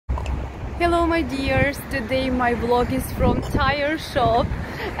Hello my dears, today my vlog is from tire shop.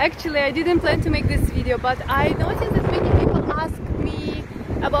 Actually I didn't plan to make this video, but I noticed that many people ask me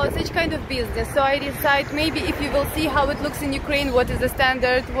about such kind of business, so I decide maybe if you will see how it looks in Ukraine, what is the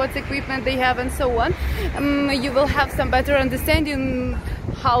standard, what equipment they have and so on, you will have some better understanding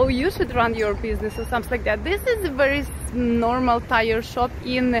how you should run your business or something like that. This is a very normal tire shop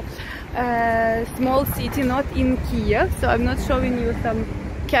in a small city, not in Kiev, so I'm not showing you some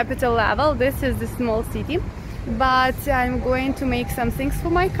capital level. This is the small city, but I'm going to make some things for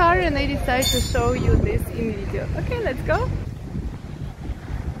my car and I decided to show you this in video. Okay, let's go.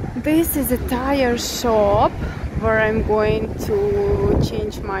 This is a tire shop where I'm going to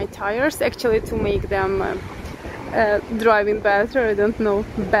change my tires, actually to make them driving better. I don't know,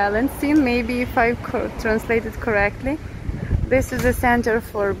 balancing, maybe if I translate it correctly. This is a center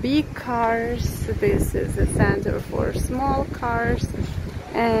for big cars, this is a center for small cars,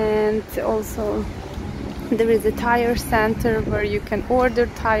 and also there is a tire center where you can order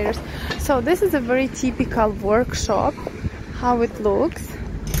tires. So this is a very typical workshop, how it looks.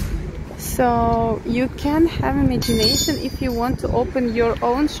 So you can have imagination if you want to open your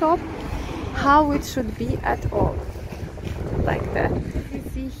own shop, how it should be at all, like that. You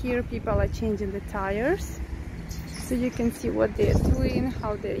see here people are changing the tires, so you can see what they're doing,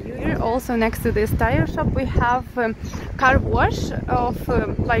 how they're using it. Also next to this tire shop we have car wash of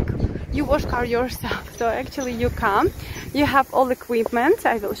like you wash car yourself. So actually you come, you have all equipment,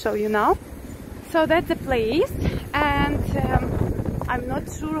 I will show you now. So that's the place, and I'm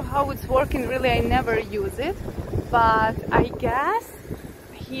not sure how it's working really, I never use it, but I guess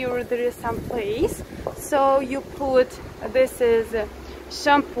here there is some place. So you put, this is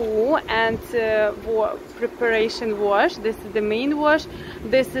shampoo and preparation wash, this is the main wash,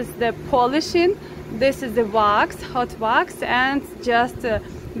 this is the polishing, this is the wax, hot wax, and just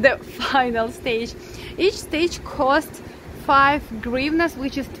the final stage. Each stage costs 5 hryvnias,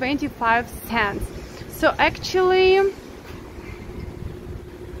 which is 25 cents. So actually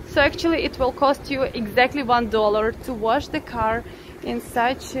it will cost you exactly $1 to wash the car in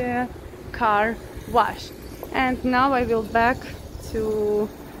such a car wash. And now I will back to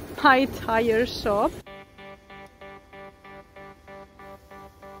my tire shop.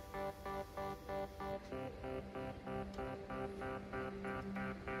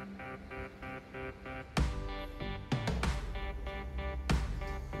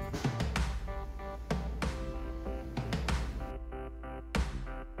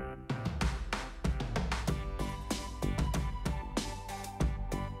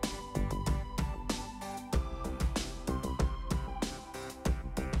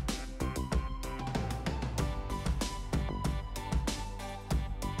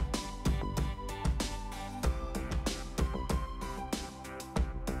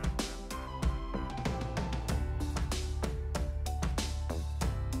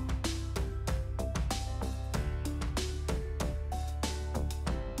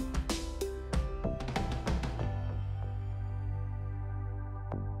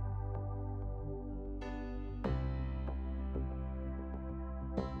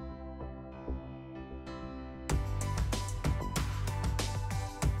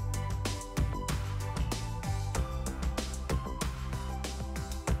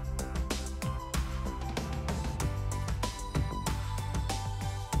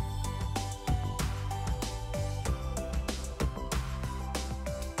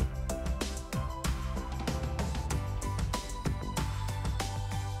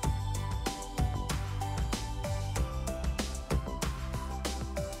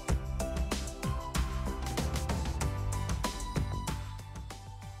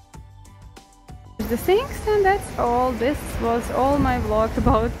 The things, and that's all. This was all my vlog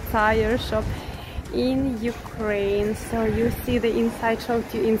about tire shop in Ukraine. So you see the inside, showed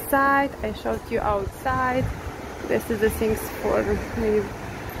you inside, I showed you outside. This is the things for maybe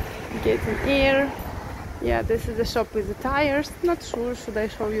getting air. Yeah, this is the shop with the tires. Not sure should I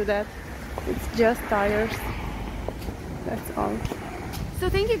show you that, it's just tires. That's all. So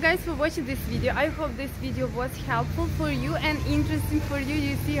thank you guys for watching this video. I hope this video was helpful for you and interesting for you.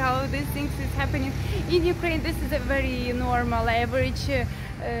 You see how these things is happening in Ukraine. This is a very normal, average,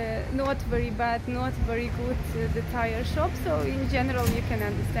 not very bad, not very good, the tire shop. So in general you can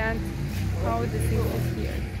understand how the thing is here.